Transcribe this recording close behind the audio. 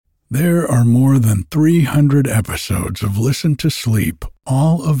There are more than 300 episodes of Listen to Sleep,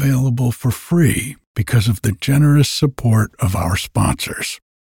 all available for free because of the generous support of our sponsors.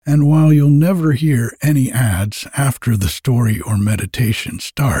 And while you'll never hear any ads after the story or meditation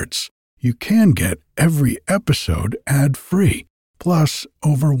starts, you can get every episode ad-free, plus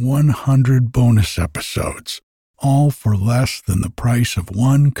over 100 bonus episodes, all for less than the price of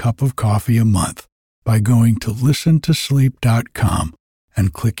one cup of coffee a month by going to listentosleep.com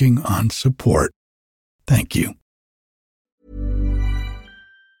and clicking on support. Thank you.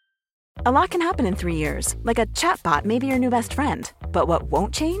 A lot can happen in 3 years, like a chatbot may be your new best friend. But what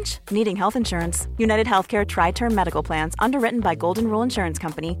won't change? Needing health insurance. United Healthcare Tri-Term Medical Plans, underwritten by Golden Rule Insurance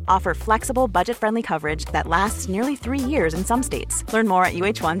Company, offer flexible, budget-friendly coverage that lasts nearly 3 years in some states. Learn more at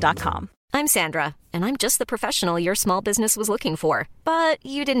uh1.com. I'm Sandra, and I'm just the professional your small business was looking for. But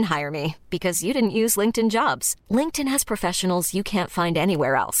you didn't hire me because you didn't use LinkedIn Jobs. LinkedIn has professionals you can't find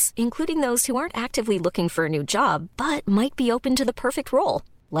anywhere else, including those who aren't actively looking for a new job, but might be open to the perfect role,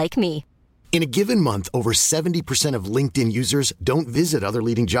 like me. In a given month, over 70% of LinkedIn users don't visit other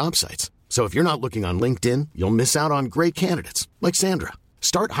leading job sites. So if you're not looking on LinkedIn, you'll miss out on great candidates like Sandra.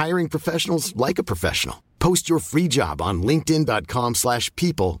 Start hiring professionals like a professional. Post your free job on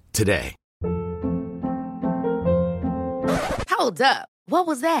linkedin.com/people today. Hold up. What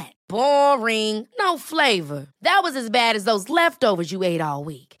was that? Boring. No flavor. That was as bad as those leftovers you ate all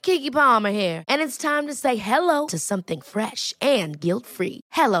week. Keke Palmer here. And it's time to say hello to something fresh and guilt-free.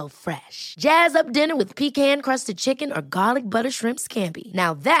 Hello Fresh. Jazz up dinner with pecan-crusted chicken or garlic butter shrimp scampi.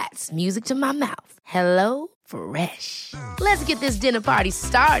 Now that's music to my mouth. Hello Fresh. Let's get this dinner party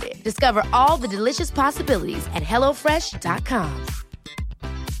started. Discover all the delicious possibilities at hellofresh.com.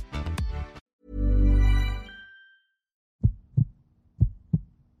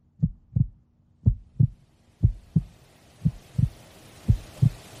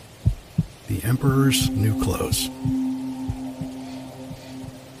 The Emperor's New Clothes.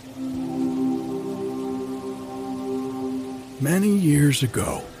 Many years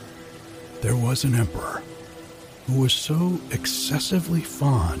ago, there was an emperor who was so excessively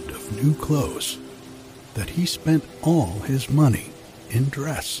fond of new clothes that he spent all his money in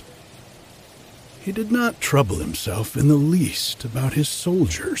dress. He did not trouble himself in the least about his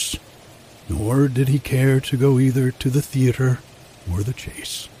soldiers, nor did he care to go either to the theater or the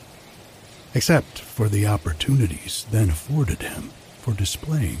chase, except for the opportunities then afforded him for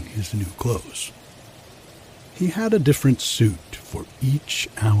displaying his new clothes. He had a different suit for each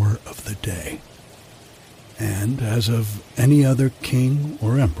hour of the day, and as of any other king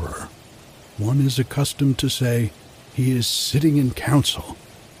or emperor, one is accustomed to say he is sitting in council.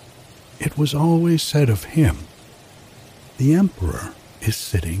 It was always said of him, the emperor is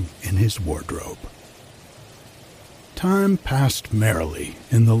sitting in his wardrobe. Time passed merrily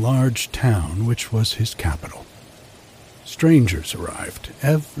in the large town which was his capital. Strangers arrived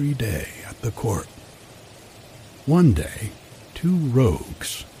every day at the court. One day, 2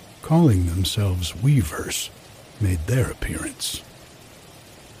 rogues, calling themselves weavers, made their appearance.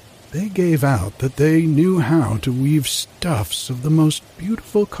 They gave out that they knew how to weave stuffs of the most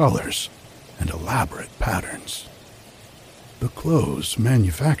beautiful colors and elaborate patterns. The clothes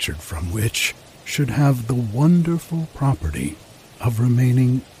manufactured from which should have the wonderful property of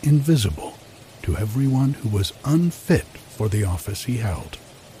remaining invisible to everyone who was unfit for the office he held,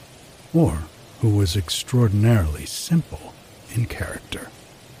 or who was extraordinarily simple in character.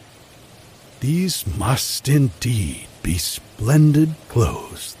 These must indeed be splendid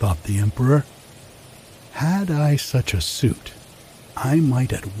clothes, thought the emperor. Had I such a suit, I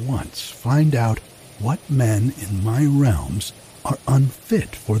might at once find out what men in my realms are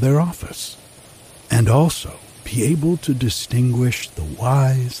unfit for their office, and also be able to distinguish the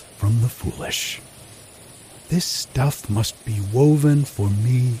wise from the foolish. This stuff must be woven for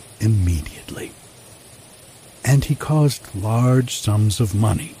me immediately. And he caused large sums of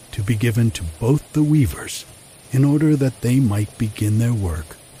money to be given to both the weavers in order that they might begin their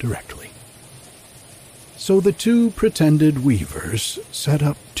work directly. So the 2 pretended weavers set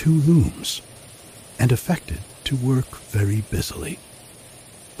up 2 looms and affected to work very busily,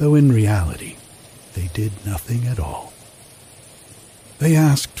 though in reality they did nothing at all. They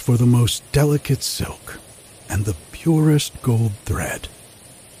asked for the most delicate silk and the purest gold thread,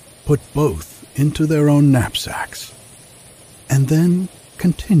 put both into their own knapsacks, and then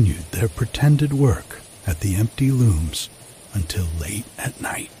continued their pretended work at the empty looms until late at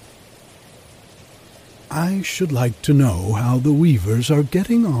night. I should like to know how the weavers are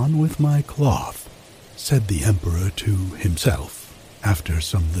getting on with my cloth, said the emperor to himself after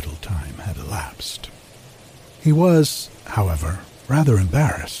some little time had elapsed. He was, however, rather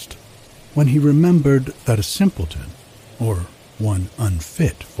embarrassed when he remembered that a simpleton, or one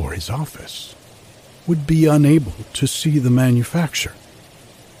unfit for his office, would be unable to see the manufacture.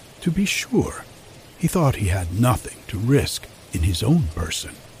 To be sure, he thought he had nothing to risk in his own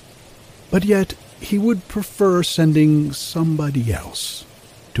person, but yet he would prefer sending somebody else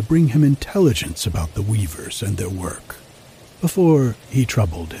to bring him intelligence about the weavers and their work before he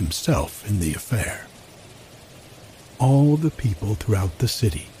troubled himself in the affair. All the people throughout the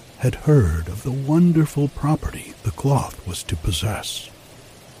city had heard of the wonderful property the cloth was to possess,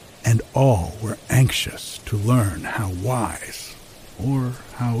 and all were anxious to learn how wise or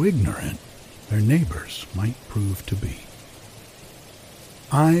how ignorant their neighbors might prove to be.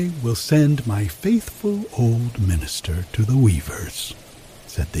 "I will send my faithful old minister to the weavers,"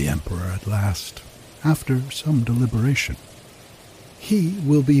 said the emperor at last, after some deliberation. "He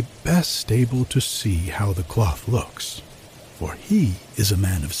will be best able to see how the cloth looks, for he is a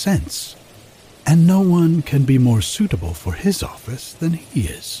man of sense, and no one can be more suitable for his office than he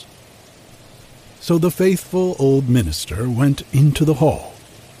is." So the faithful old minister went into the hall,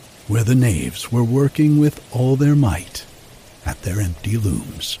 where the knaves were working with all their might at their empty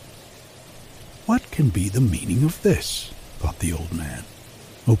looms. "What can be the meaning of this?" thought the old man,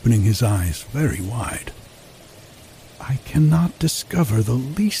 opening his eyes very wide. "I cannot discover the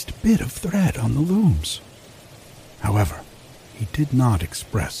least bit of thread on the looms." However, he did not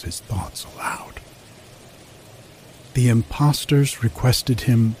express his thoughts aloud. The impostors requested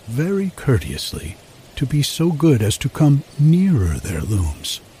him very courteously to be so good as to come nearer their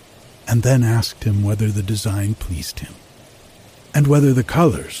looms, and then asked him whether the design pleased him, and whether the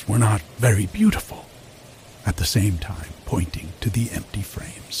colors were not very beautiful, at the same time pointing to the empty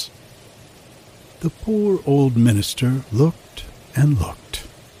frames. The poor old minister looked and looked.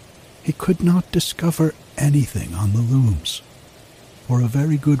 He could not discover anything on the looms, for a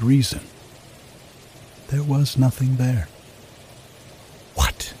very good reason. There was nothing there.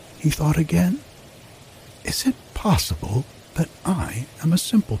 "What?" he thought again. "Is it possible that I am a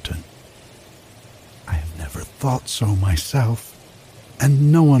simpleton? I have never thought so myself,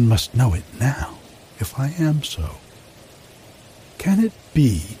 and no one must know it now if I am so. Can it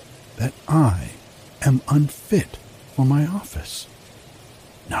be that I am unfit for my office?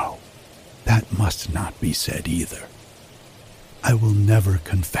 No, that must not be said either. I will never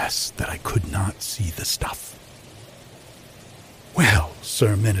confess that I could not see the stuff." "Well,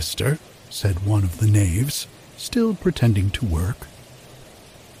 Sir Minister," said one of the knaves, still pretending to work,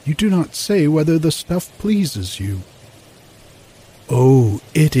 "you do not say whether the stuff pleases you." "Oh,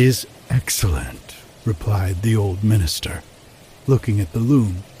 it is excellent," replied the old minister, looking at the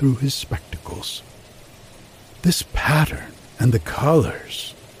loom through his spectacles. "This pattern and the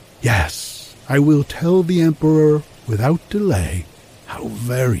colors. Yes, I will tell the emperor without delay how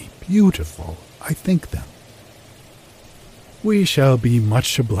very beautiful I think them." "We shall be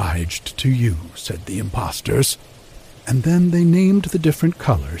much obliged to you," said the impostors, and then they named the different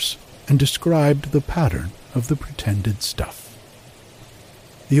colors and described the pattern of the pretended stuff.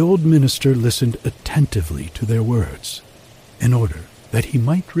 The old minister listened attentively to their words, in order that he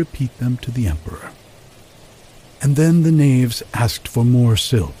might repeat them to the emperor. And then the knaves asked for more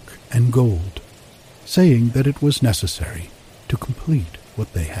silk and gold, saying that it was necessary to complete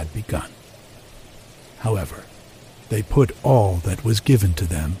what they had begun. However, they put all that was given to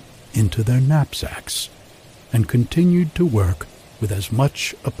them into their knapsacks, and continued to work with as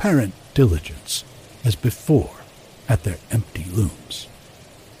much apparent diligence as before at their empty looms.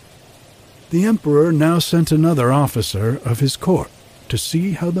 The emperor now sent another officer of his court to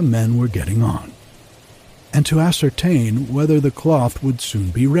see how the men were getting on, and to ascertain whether the cloth would soon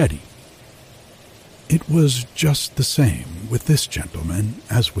be ready. It was just the same with this gentleman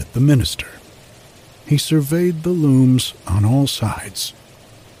as with the minister. He surveyed the looms on all sides,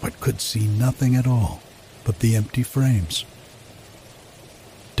 but could see nothing at all but the empty frames.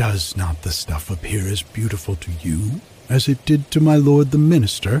 "Does not the stuff appear as beautiful to you as it did to my lord the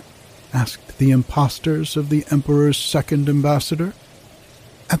minister?" asked the impostors of the emperor's second ambassador,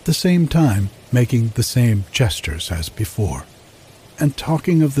 at the same time making the same gestures as before, and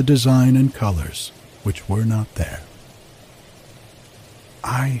talking of the design and colors which were not there.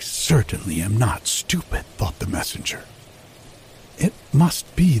 "I certainly am not stupid," thought the messenger. "It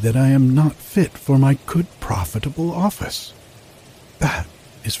must be that I am not fit for my good profitable office. That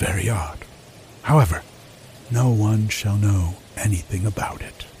is very odd. However, no one shall know anything about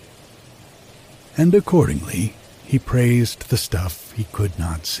it." And accordingly he praised the stuff he could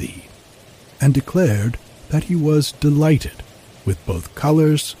not see, and declared that he was delighted with both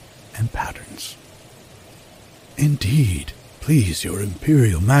colors and patterns. "Indeed, please your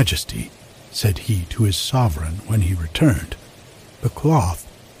imperial majesty," said he to his sovereign when he returned, "the cloth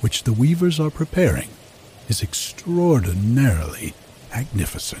which the weavers are preparing is extraordinarily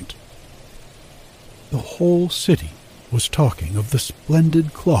magnificent." The whole city was talking of the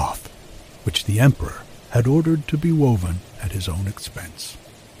splendid cloth which the emperor had ordered to be woven at his own expense.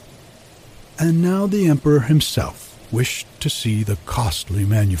 And now the emperor himself wished to see the costly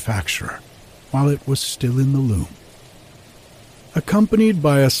manufacturer while it was still in the loom. Accompanied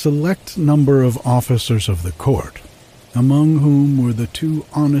by a select number of officers of the court, among whom were the two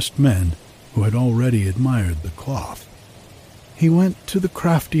honest men who had already admired the cloth, he went to the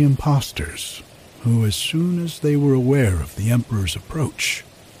crafty impostors, who, as soon as they were aware of the emperor's approach,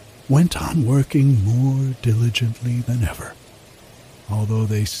 went on working more diligently than ever, although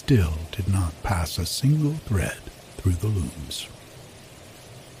they still did not pass a single thread through the looms.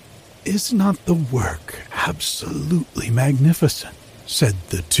 "Is not the work absolutely magnificent?" said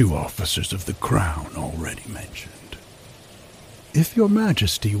the two officers of the crown already mentioned. "If your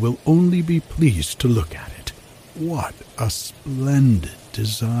majesty will only be pleased to look at it, what a splendid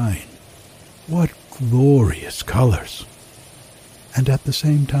design! What glorious colors!" And at the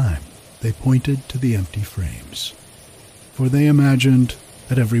same time they pointed to the empty frames, for they imagined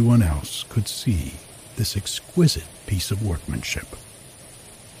that everyone else could see this exquisite piece of workmanship.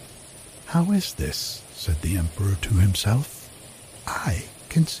 "How is this?" said the emperor to himself. "I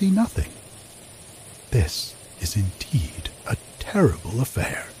can see nothing. This is indeed a terrible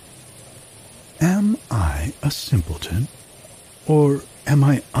affair. Am I a simpleton, or am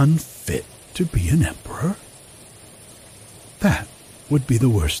I unfit to be an emperor? That would be the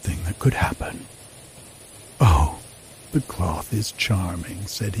worst thing that could happen. Oh, the cloth is charming,"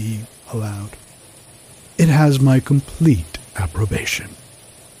 said he aloud. "It has my complete approbation."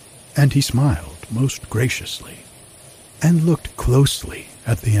 And he smiled most graciously, and looked closely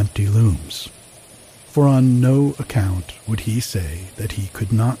at the empty looms, for on no account would he say that he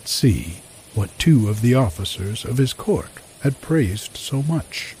could not see what two of the officers of his court had praised so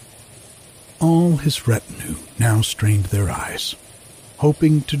much. All his retinue now strained their eyes,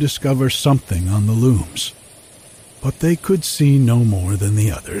 hoping to discover something on the looms, but they could see no more than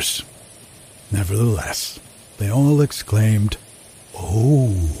the others. Nevertheless, they all exclaimed,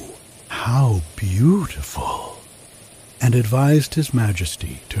 "Oh, how beautiful!" and advised his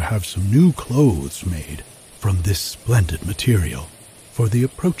majesty to have some new clothes made from this splendid material for the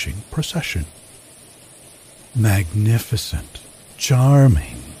approaching procession. Magnificent,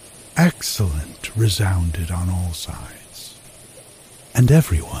 charming, excellent resounded on all sides, and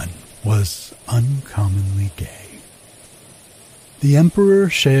everyone was uncommonly gay. The emperor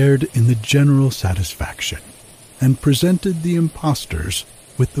shared in the general satisfaction, and presented the impostors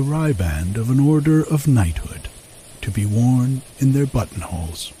with the riband of an order of knighthood to be worn in their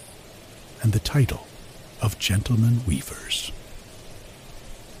buttonholes, and the title of gentlemen weavers.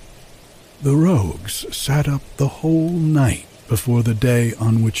 The rogues sat up the whole night before the day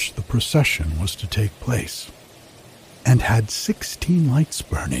on which the procession was to take place, and had 16 lights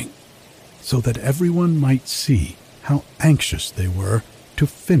burning, so that everyone might see how anxious they were to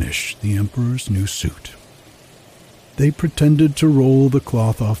finish the emperor's new suit. They pretended to roll the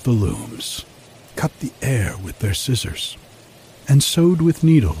cloth off the looms, cut the air with their scissors, and sewed with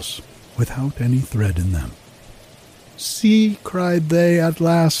needles without any thread in them. "See," cried they at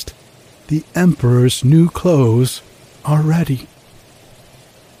last, "the emperor's new clothes are ready."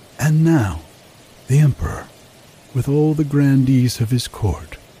 And now the emperor, with all the grandees of his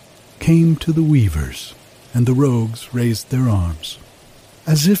court, came to the weavers, and the rogues raised their arms,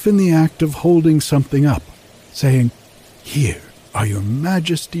 as if in the act of holding something up, saying, "Here are your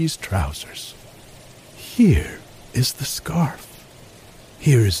majesty's trousers. Here is the scarf.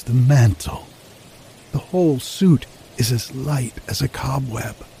 Here is the mantle. The whole suit is as light as a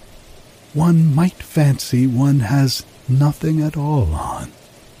cobweb. One might fancy one has nothing at all on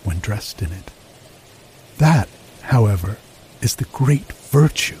when dressed in it. That, however, is the great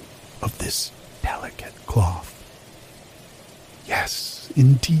virtue of this delicate cloth." "Yes,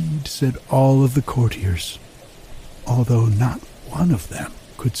 indeed," said all of the courtiers, although not one of them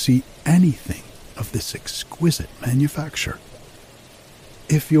could see anything of this exquisite manufacture.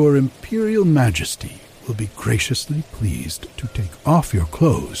 "If your imperial majesty will be graciously pleased to take off your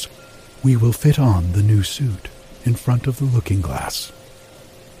clothes, we will fit on the new suit in front of the looking-glass."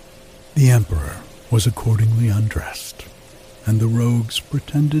 The emperor was accordingly undressed, and the rogues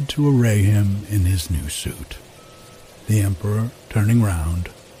pretended to array him in his new suit, the emperor turning round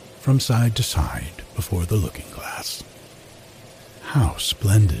from side to side before the looking-glass. How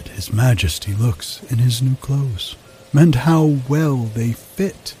splendid his majesty looks in his new clothes, and how well they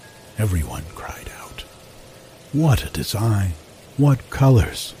fit everyone cried out. "What a design! What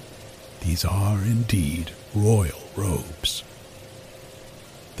colors! These are indeed royal robes."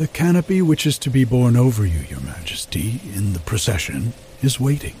 "The canopy which is to be borne over you, Your Majesty, in the procession, is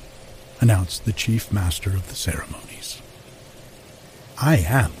waiting," announced the chief master of the ceremonies. "I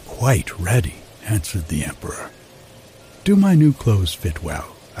am quite ready," answered the emperor. "Do my new clothes fit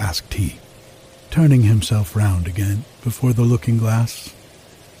well?" asked he, turning himself round again before the looking-glass,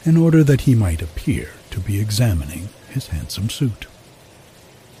 in order that he might appear to be examining his handsome suit.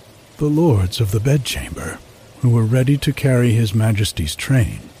 The lords of the bedchamber, who were ready to carry His Majesty's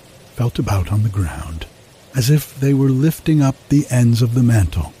train, felt about on the ground, as if they were lifting up the ends of the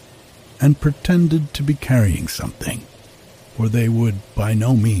mantle, and pretended to be carrying something, for they would by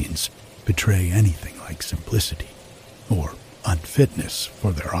no means betray anything like simplicity or unfitness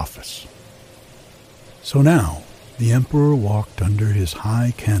for their office. So now the emperor walked under his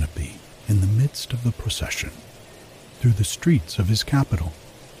high canopy in the midst of the procession, through the streets of his capital,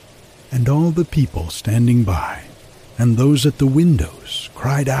 and all the people standing by, and those at the windows,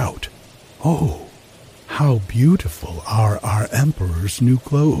 cried out, "Oh, how beautiful are our emperor's new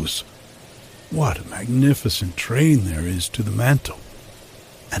clothes! What a magnificent train there is to the mantle,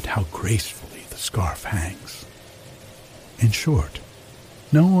 and how gracefully the scarf hangs!" In short,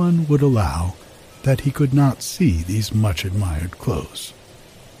 no one would allow that he could not see these much-admired clothes,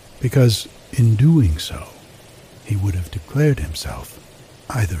 because in doing so he would have declared himself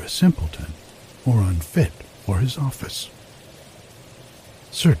either a simpleton or unfit for his office.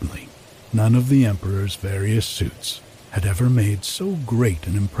 Certainly, none of the emperor's various suits had ever made so great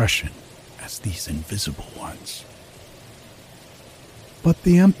an impression as these invisible ones. "But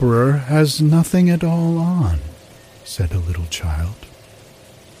the emperor has nothing at all on," said a little child.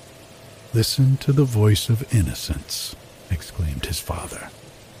 "Listen to the voice of innocence," exclaimed his father.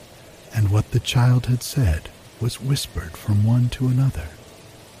 And what the child had said was whispered from one to another.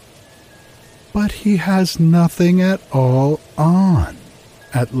 "But he has nothing at all on,"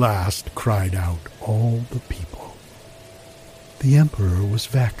 at last cried out all the people. The emperor was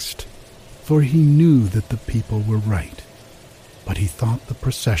vexed, for he knew that the people were right, but he thought the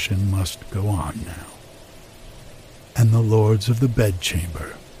procession must go on now. And the lords of the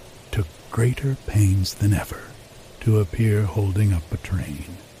bedchamber took greater pains than ever to appear holding up a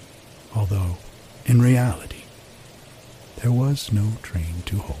train, although, in reality, there was no train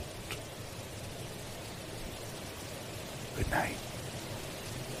to hold. Good night.